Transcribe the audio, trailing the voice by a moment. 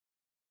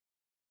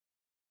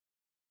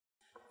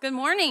Good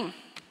morning.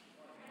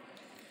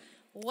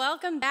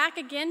 Welcome back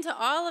again to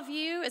all of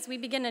you as we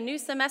begin a new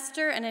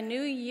semester and a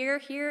new year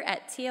here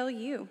at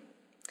TLU.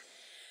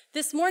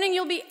 This morning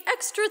you'll be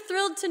extra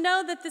thrilled to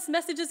know that this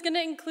message is going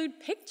to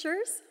include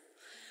pictures.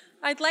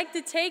 I'd like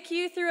to take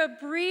you through a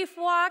brief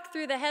walk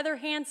through the Heather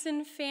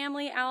Hansen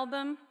family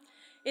album.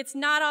 It's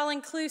not all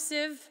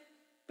inclusive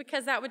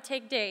because that would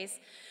take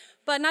days.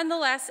 But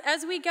nonetheless,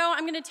 as we go,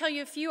 I'm going to tell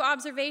you a few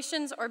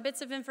observations or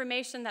bits of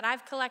information that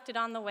I've collected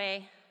on the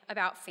way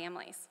about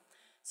families.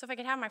 So if I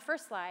could have my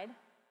first slide.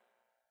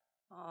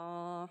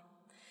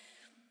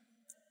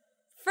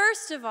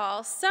 First of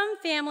all, some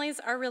families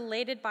are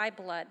related by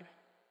blood.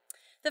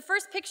 The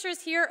first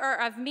pictures here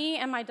are of me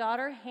and my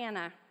daughter,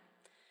 Hannah.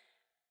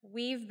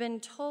 We've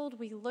been told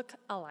we look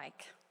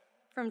alike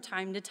from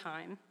time to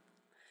time.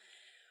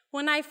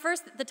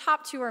 The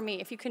top two are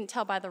me, if you couldn't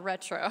tell by the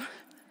retro.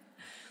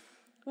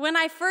 When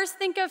I first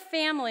think of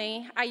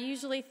family, I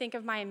usually think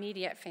of my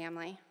immediate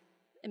family,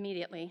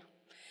 immediately.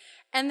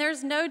 And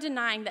there's no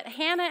denying that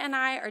Hannah and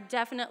I are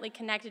definitely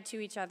connected to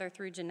each other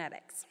through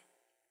genetics.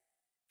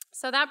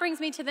 So that brings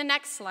me to the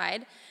next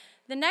slide.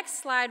 The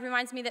next slide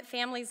reminds me that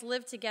families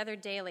live together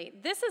daily.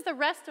 This is the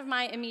rest of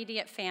my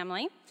immediate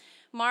family,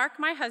 Mark,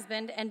 my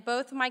husband, and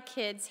both of my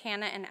kids,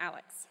 Hannah and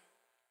Alex.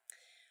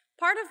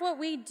 Part of what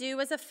we do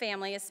as a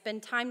family is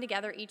spend time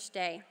together each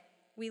day.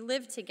 We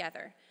live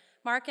together.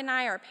 Mark and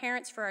I are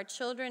parents for our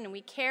children, and we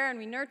care and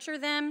we nurture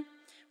them.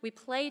 We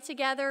play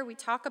together. We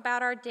talk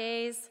about our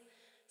days.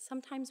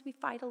 Sometimes we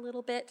fight a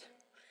little bit,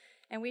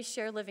 and we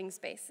share living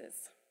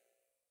spaces.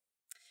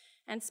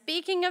 And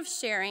speaking of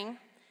sharing,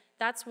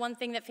 that's one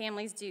thing that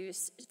families do.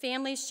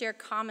 Families share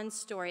common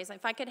stories.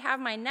 If I could have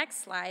my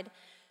next slide.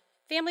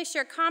 Families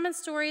share common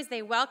stories,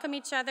 they welcome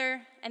each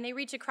other, and they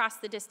reach across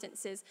the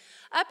distances.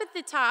 Up at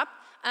the top,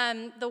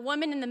 the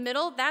woman in the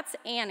middle, that's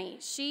Annie.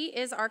 She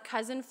is our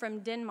cousin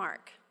from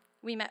Denmark.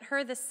 We met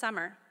her this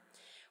summer.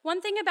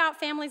 One thing about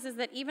families is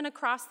that even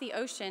across the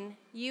ocean,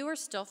 you are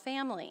still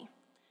family.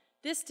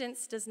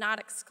 Distance does not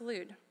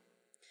exclude.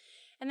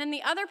 And then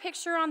the other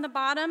picture on the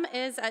bottom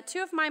is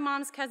two of my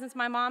mom's cousins,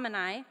 my mom and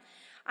I.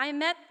 I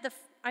met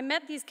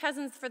these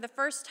cousins for the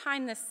first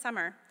time this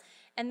summer,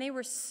 and they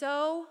were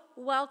so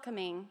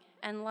welcoming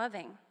and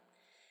loving.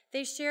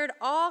 They shared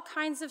all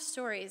kinds of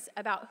stories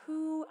about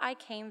who I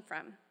came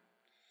from.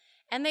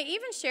 And they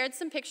even shared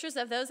some pictures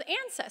of those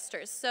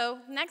ancestors. So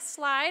next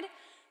slide,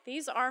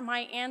 these are my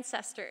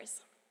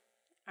ancestors.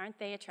 Aren't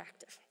they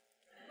attractive?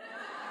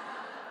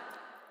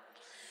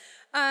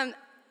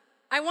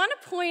 I want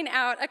to point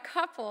out a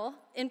couple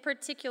in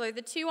particular,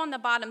 the two on the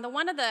bottom, the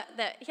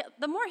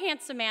more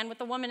handsome man with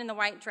the woman in the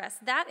white dress.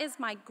 That is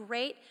my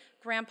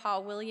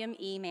great-grandpa, William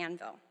E.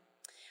 Manville.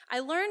 I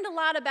learned a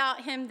lot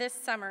about him this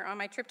summer on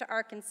my trip to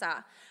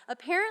Arkansas.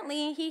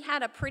 Apparently, he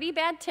had a pretty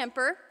bad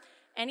temper,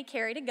 and he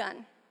carried a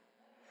gun.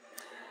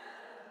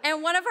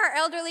 And one of our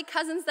elderly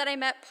cousins that I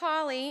met,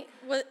 Polly,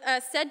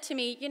 said to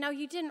me,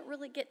 you didn't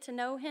really get to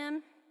know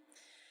him.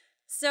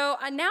 So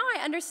now I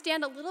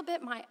understand a little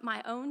bit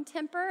my own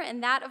temper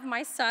and that of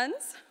my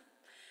sons.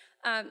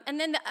 And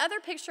then the other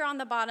picture on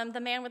the bottom, the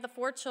man with the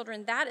 4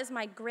 children, that is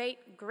my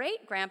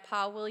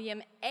great-great-grandpa,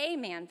 William A.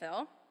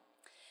 Manville.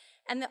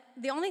 And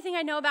the only thing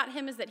I know about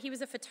him is that he was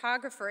a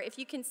photographer. If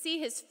you can see,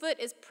 his foot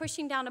is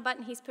pushing down a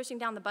button. He's pushing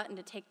down the button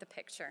to take the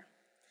picture.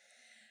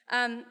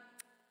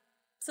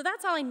 So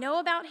that's all I know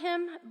about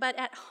him, but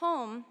at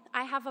home,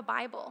 I have a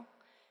Bible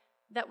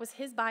that was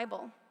his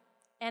Bible,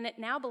 and it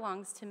now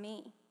belongs to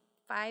me.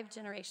 5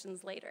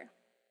 generations later.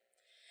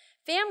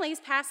 Families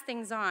pass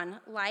things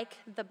on, like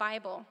the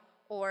Bible,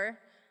 or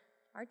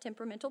our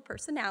temperamental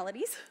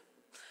personalities.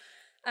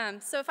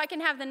 So if I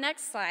can have the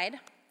next slide.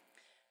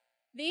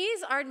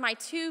 These are my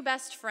 2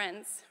 best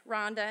friends,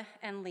 Rhonda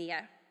and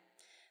Leah.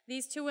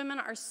 These 2 women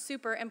are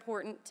super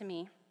important to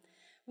me.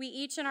 We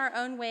each in our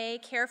own way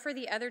care for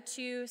the other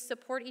 2,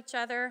 support each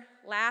other,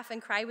 laugh and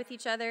cry with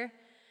each other,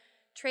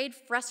 trade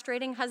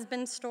frustrating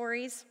husband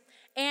stories,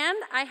 and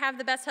I have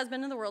the best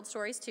husband in the world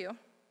stories, too.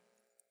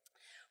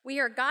 We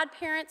are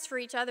godparents for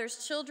each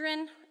other's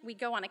children. We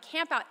go on a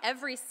camp out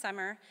every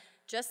summer,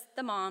 just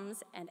the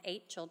moms and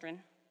 8 children.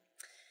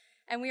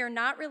 And we are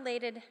not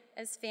related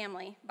as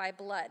family by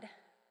blood,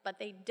 but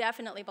they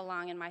definitely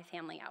belong in my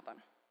family album.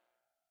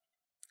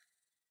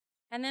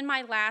 And then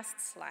my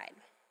last slide.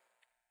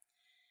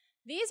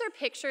 These are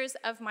pictures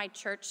of my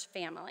church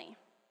family.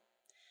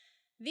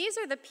 These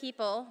are the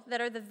people that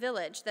are the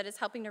village that is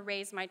helping to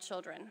raise my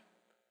children.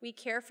 We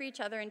care for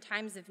each other in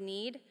times of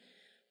need.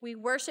 We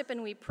worship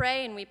and we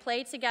pray and we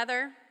play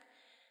together.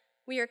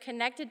 We are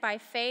connected by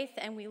faith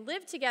and we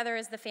live together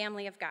as the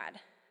family of God.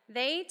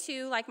 They,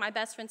 too, like my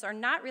best friends, are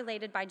not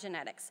related by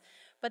genetics,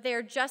 but they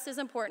are just as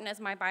important as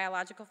my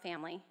biological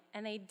family,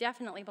 and they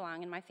definitely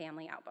belong in my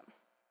family album.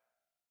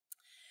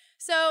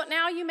 So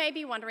now you may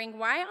be wondering,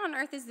 why on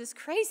earth is this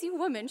crazy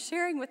woman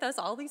sharing with us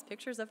all these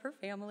pictures of her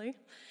family?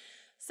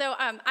 So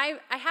I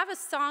have a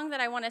song that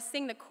I want to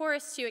sing the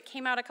chorus to. It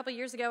came out a couple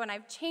years ago, and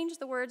I've changed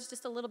the words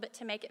just a little bit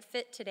to make it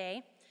fit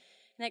today.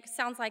 And it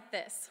sounds like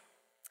this.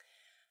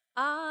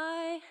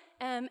 I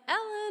am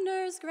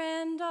Eleanor's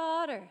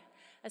granddaughter,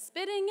 a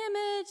spitting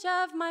image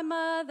of my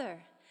mother.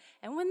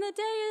 And when the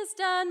day is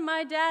done,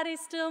 my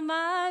daddy's still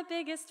my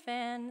biggest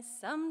fan.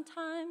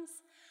 Sometimes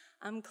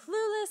I'm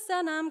clueless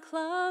and I'm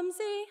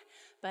clumsy,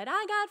 but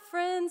I got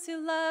friends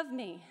who love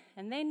me,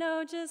 and they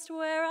know just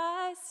where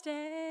I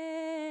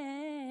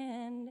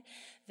stand.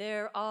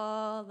 They're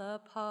all a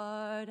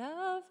part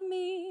of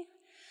me.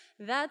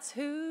 That's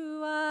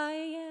who I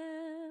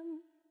am.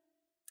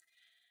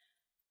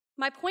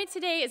 My point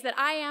today is that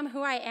I am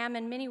who I am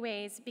in many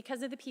ways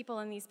because of the people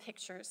in these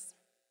pictures,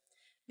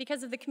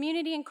 because of the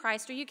community in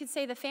Christ, or you could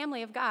say the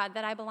family of God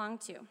that I belong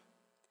to.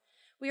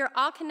 We are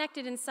all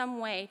connected in some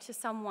way to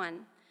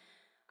someone.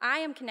 I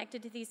am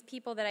connected to these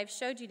people that I've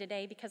showed you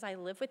today because I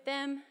live with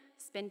them,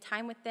 spend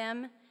time with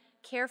them,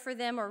 care for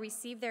them, or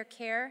receive their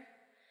care.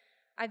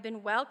 I've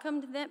been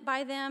welcomed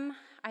by them.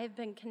 I have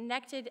been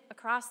connected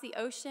across the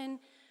ocean,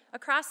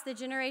 across the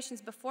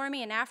generations before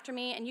me and after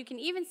me, and you can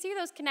even see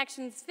those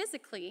connections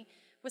physically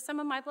with some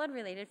of my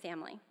blood-related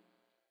family.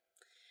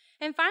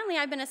 And finally,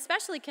 I've been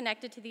especially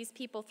connected to these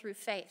people through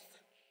faith.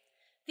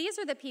 These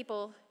are the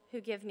people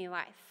who give me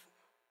life.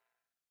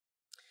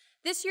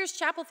 This year's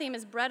chapel theme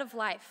is Bread of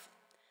Life.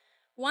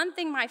 One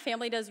thing my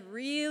family does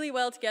really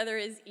well together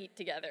is eat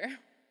together.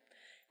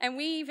 And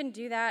we even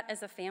do that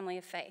as a family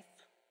of faith.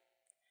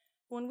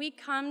 When we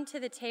come to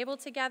the table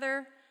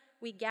together,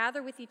 we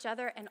gather with each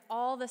other and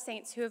all the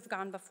saints who have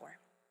gone before.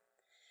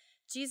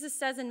 Jesus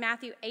says in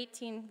Matthew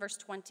 18, verse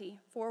 20,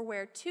 "For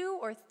where 2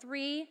 or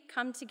 3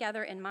 come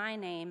together in my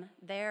name,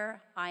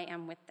 there I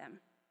am with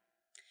them."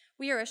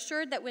 We are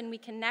assured that when we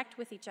connect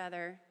with each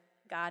other,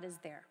 God is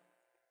there.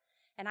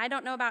 And I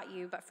don't know about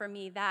you, but for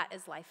me, that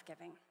is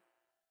life-giving.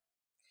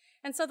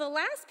 And so the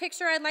last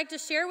picture I'd like to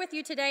share with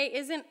you today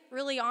isn't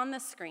really on the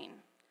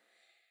screen.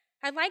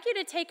 I'd like you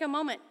to take a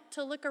moment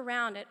to look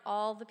around at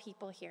all the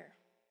people here.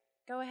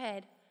 Go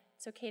ahead.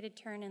 It's okay to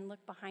turn and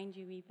look behind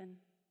you even.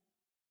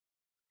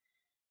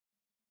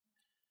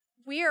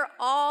 We are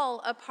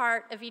all a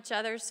part of each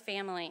other's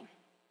family.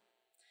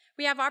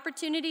 We have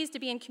opportunities to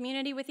be in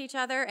community with each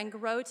other and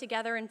grow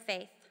together in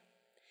faith.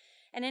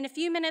 And in a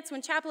few minutes,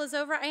 when chapel is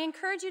over, I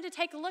encourage you to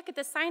take a look at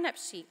the sign-up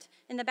sheet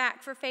in the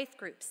back for faith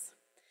groups.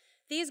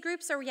 These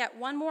groups are yet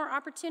one more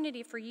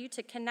opportunity for you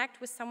to connect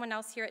with someone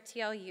else here at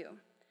TLU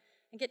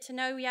and get to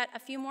know yet a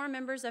few more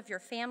members of your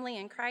family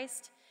in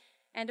Christ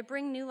and to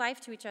bring new life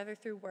to each other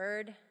through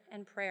word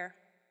and prayer.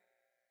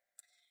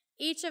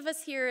 Each of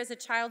us here is a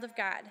child of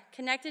God,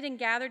 connected and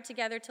gathered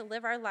together to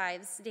live our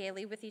lives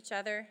daily with each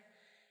other,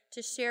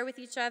 to share with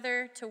each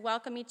other, to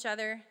welcome each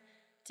other,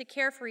 to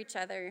care for each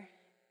other,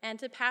 and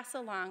to pass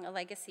along a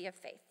legacy of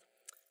faith.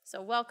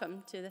 So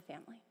welcome to the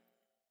family.